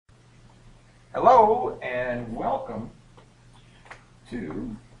Hello and welcome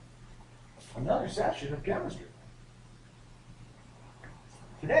to another session of chemistry.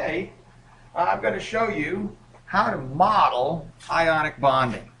 Today I'm going to show you how to model ionic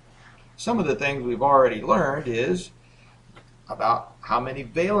bonding. Some of the things we've already learned is about how many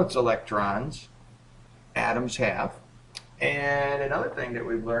valence electrons atoms have, and another thing that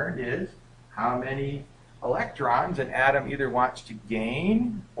we've learned is how many electrons an atom either wants to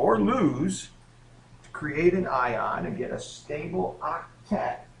gain or lose to create an ion and get a stable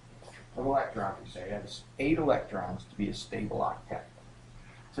octet of electrons. We say it has 8 electrons to be a stable octet.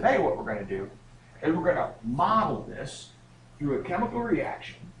 Today what we're going to do is we're going to model this through a chemical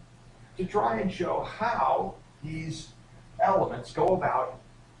reaction to try and show how these elements go about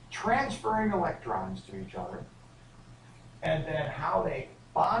transferring electrons to each other, and then how they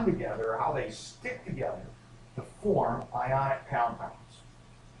bond together, how they stick together to form ionic compounds.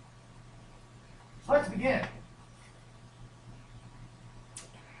 So let's begin.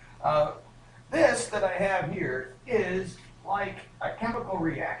 This that I have here is like a chemical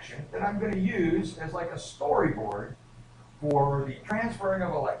reaction that I'm going to use as like a storyboard for the transferring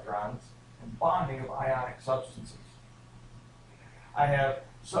of electrons and bonding of ionic substances. I have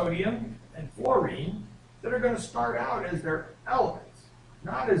sodium and fluorine that are going to start out as their elements,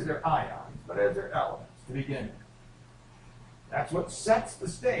 not as their ions, but as their elements to begin with. That's what sets the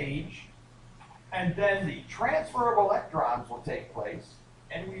stage, and then the transfer of electrons will take place,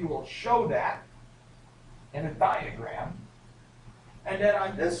 and we will show that in a diagram. And then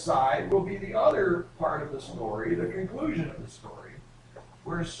on this side will be the other part of the story, the conclusion of the story,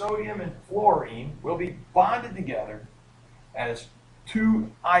 where sodium and fluorine will be bonded together as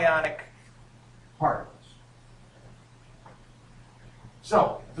 2 ionic particles.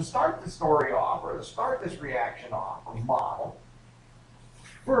 So, to start the story off, or to start this reaction off, or model,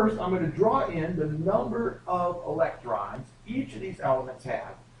 first I'm going to draw in the number of electrons each of these elements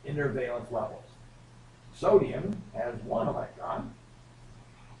have in their valence levels. Sodium has 1 electron,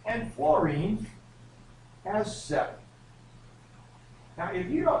 and fluorine has 7. Now, if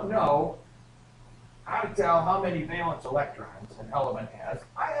you don't know how to tell how many valence electrons an element has,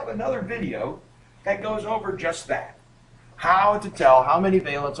 I have another video that goes over just that. How to tell how many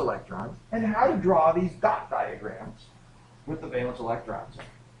valence electrons and how to draw these dot diagrams with the valence electrons.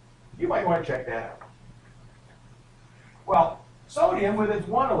 You might want to check that out. Well, sodium with its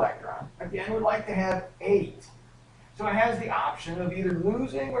 1 electron, again, would like to have 8. So it has the option of either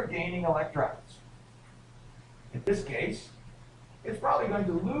losing or gaining electrons. In this case, it's probably going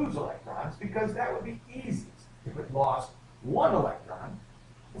to lose electrons because that would be easiest if it lost 1 electron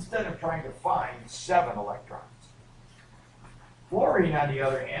instead of trying to find 7 electrons. Fluorine, on the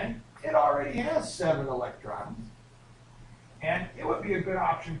other hand, it already has 7 electrons, and it would be a good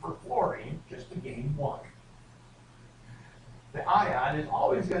option for fluorine just to gain 1. The ion is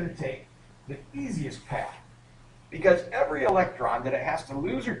always going to take the easiest path because every electron that it has to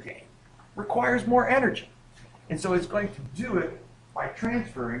lose or gain requires more energy. And so it's going to do it by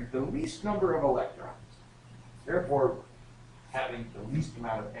transferring the least number of electrons, therefore having the least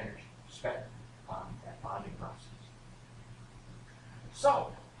amount of energy spent on that bonding process.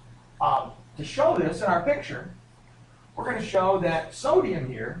 So, to show this in our picture, we're going to show that sodium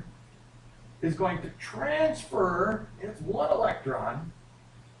here is going to transfer its 1 electron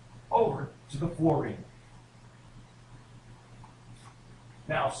over to the fluorine.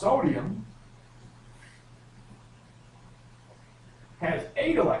 Now, sodium has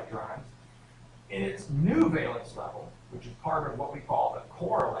 8 electrons in its new valence level, which is part of what we call the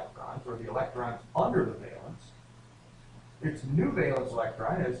core electrons, or the electrons under the valence. Its new valence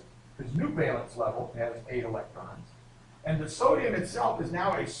electron has, its new valence level has 8 electrons. And the sodium itself is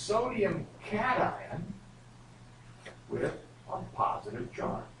now a sodium cation with a positive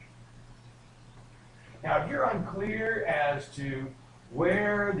charge. Now, if you're unclear as to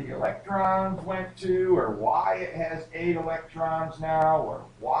where the electrons went to, or why it has 8 electrons now, or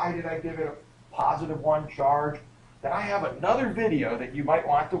why did I give it a positive 1 charge, then I have another video that you might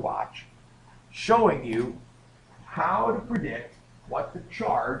want to watch showing you how to predict what the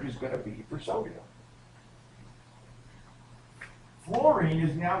charge is going to be for sodium. Fluorine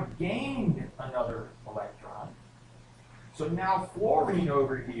has now gained another electron. So now fluorine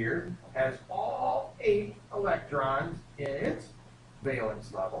over here has all 8 electrons in its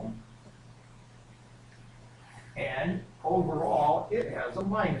valence level. And overall, it has a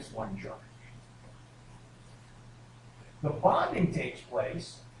 -1 charge. The bonding takes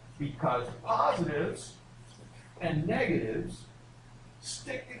place because positives and negatives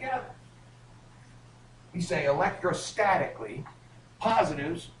stick together. We say electrostatically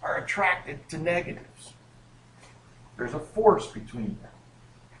positives are attracted to negatives. There's a force between them.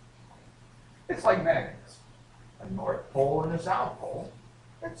 It's like magnets. A north pole and a south pole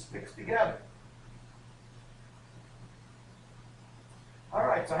that sticks together. All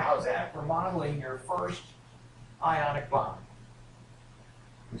right, so how's that for modeling your first ionic bond?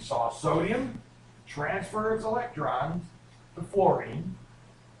 We saw sodium transfer its electrons to fluorine,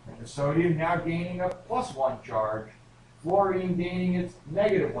 and the sodium now gaining a +1 charge, fluorine gaining its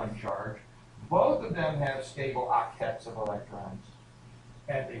 -1 charge. Both of them have stable octets of electrons,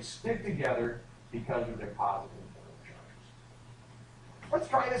 and they stick together because of their positive charges. Let's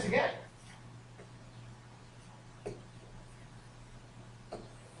try this again.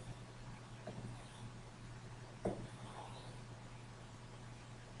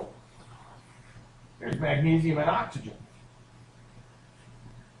 Here's magnesium and oxygen.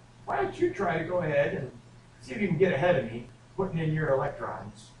 Why don't you try to go ahead and see if you can get ahead of me, putting in your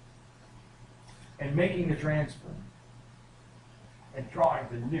electrons and making the transfer and drawing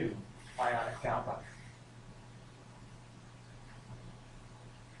the new ionic compound.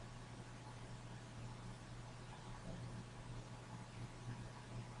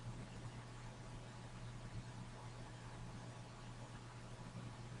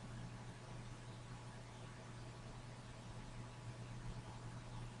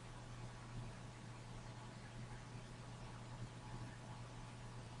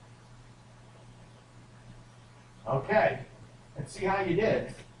 Okay, let's see how you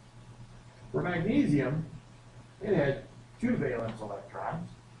did. For magnesium, it had 2 valence electrons,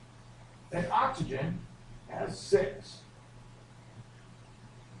 and oxygen has 6.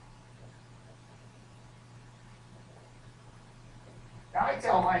 Now I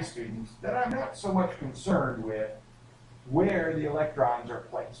tell my students that I'm not so much concerned with where the electrons are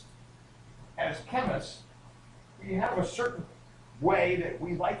placed. As chemists, we have a certain way that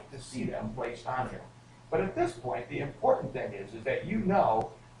we like to see them placed on here. But at this point, the important thing is that you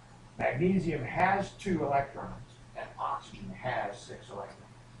know magnesium has 2 electrons and oxygen has 6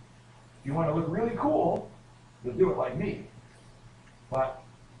 electrons. If you want to look really cool, you'll do it like me. But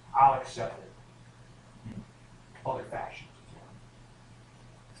I'll accept it. Other fashions.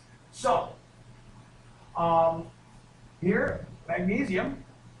 So, here, magnesium,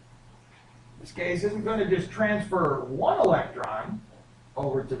 in this case, isn't going to just transfer 1 electron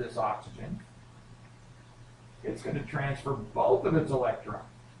over to this oxygen. It's going to transfer both of its electrons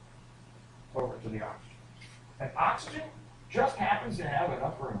over to the oxygen. And oxygen just happens to have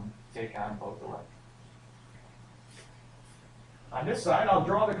enough room to take on both electrons. On this side, I'll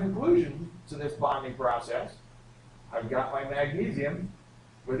draw the conclusion to this bonding process. I've got my magnesium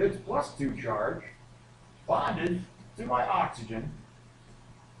with its +2 charge bonded to my oxygen,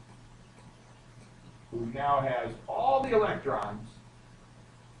 who now has all the electrons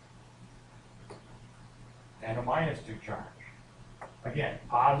and a -2 charge. Again,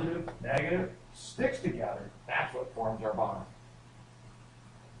 positive, negative, sticks together. That's what forms our bond.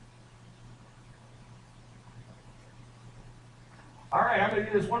 All right, I'm going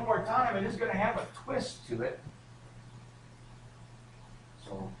to do this one more time, and it's going to have a twist to it.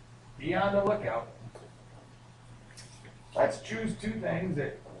 So be on the lookout. Let's choose 2 things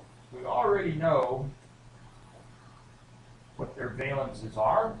that we already know what their valences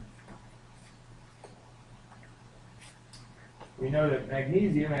are. We know that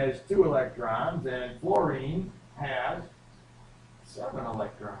magnesium has 2 electrons and fluorine has 7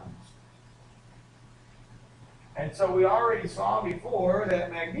 electrons. And so we already saw before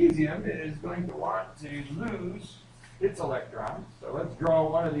that magnesium is going to want to lose its electrons. So let's draw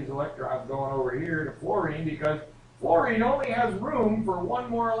one of these electrons going over here to fluorine, because fluorine only has room for 1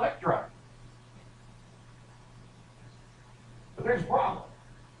 more electron. But there's a problem.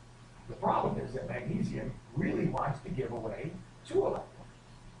 The problem is that magnesium really wants to give away 2 electrons.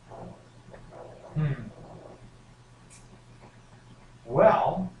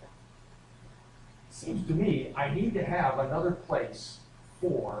 Well, it seems to me I need to have another place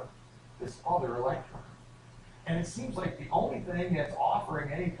for this other electron. And it seems like the only thing that's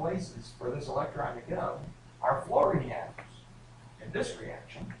offering any places for this electron to go are fluorine atoms in this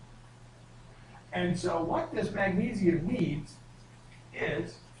reaction. And so what this magnesium needs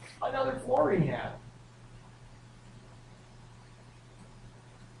is another fluorine atom.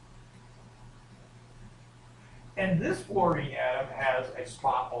 And this fluorine atom has a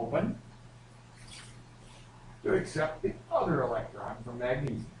spot open to accept the other electron from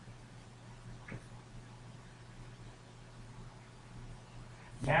magnesium.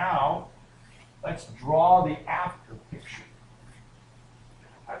 Now, let's draw the after picture.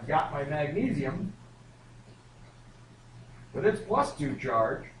 I've got my magnesium with its +2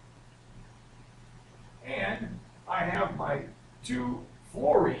 charge, and I have my 2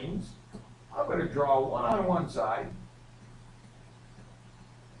 fluorines. I'm going to draw one on one side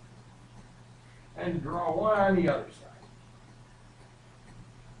and draw one on the other side.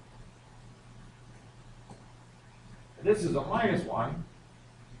 This is a -1,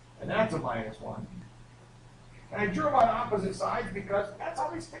 and that's a -1. And I drew them on opposite sides because that's how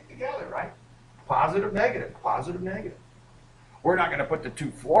they stick together, right? Positive, negative, positive, negative. We're not going to put the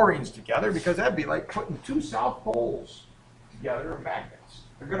 2 fluorines together because that'd be like putting 2 south poles together in magnets.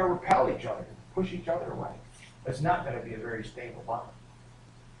 They're going to repel each other, push each other away. It's not going to be a very stable bond.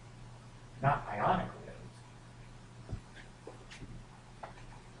 Not ionically, at least.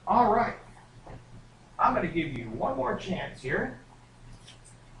 All right. I'm going to give you one more chance here.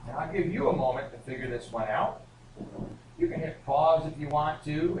 And I'll give you a moment to figure this one out. You can hit pause if you want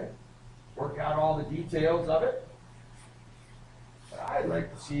to and work out all the details of it. But I'd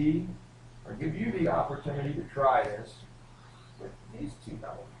like to see, or give you the opportunity to try this with these 2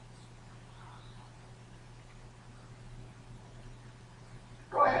 elements.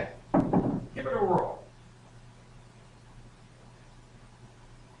 Go ahead. Give it a whirl.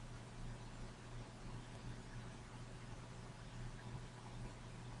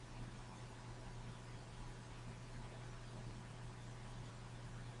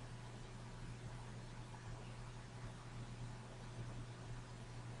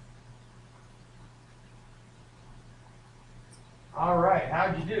 All right,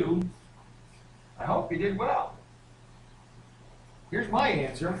 how'd you do? I hope you did well. Here's my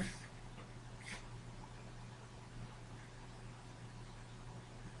answer.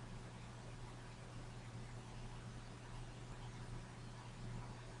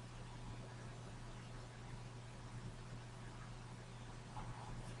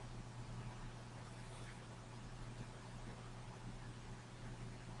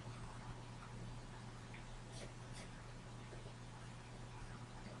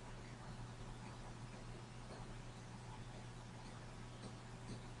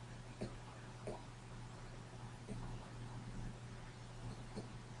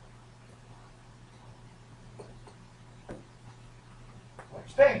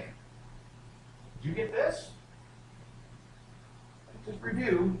 Think. Did you get this? Just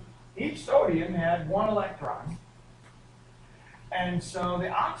review. Each sodium had 1 electron, and so the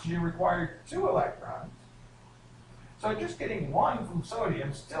oxygen required 2 electrons. So just getting 1 from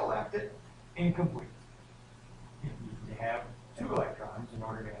sodium still left it incomplete. You need to have 2 electrons in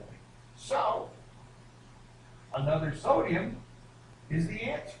order to have it. So another sodium is the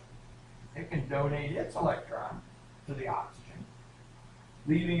answer. It can donate its electron to the oxygen,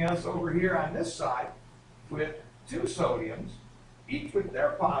 leaving us over here on this side with 2 sodiums, each with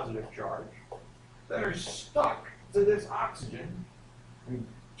their positive charge, that are stuck to this oxygen. We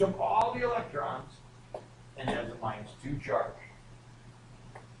took all the electrons and it has a -2 charge.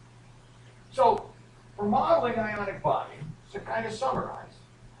 So for modeling ionic bonding, to kind of summarize,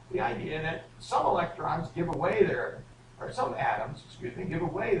 the idea that some electrons give away their, or some atoms, give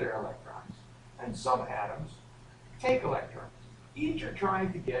away their electrons, and some atoms take electrons. Each are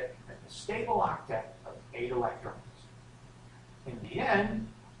trying to get a stable octet of 8 electrons. In the end,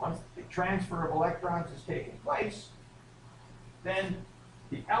 once the transfer of electrons has taken place, then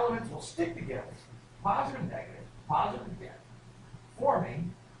the elements will stick together, positive, negative,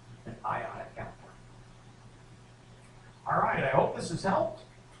 forming an ionic counter. All right, I hope this has helped,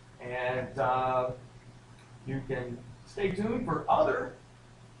 and you can stay tuned for other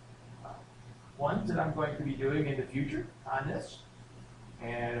ones that I'm going to be doing in the future on this.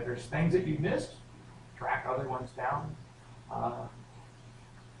 And if there's things that you missed, track other ones down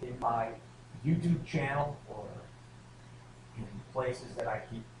in my YouTube channel or in places that I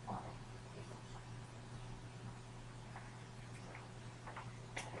keep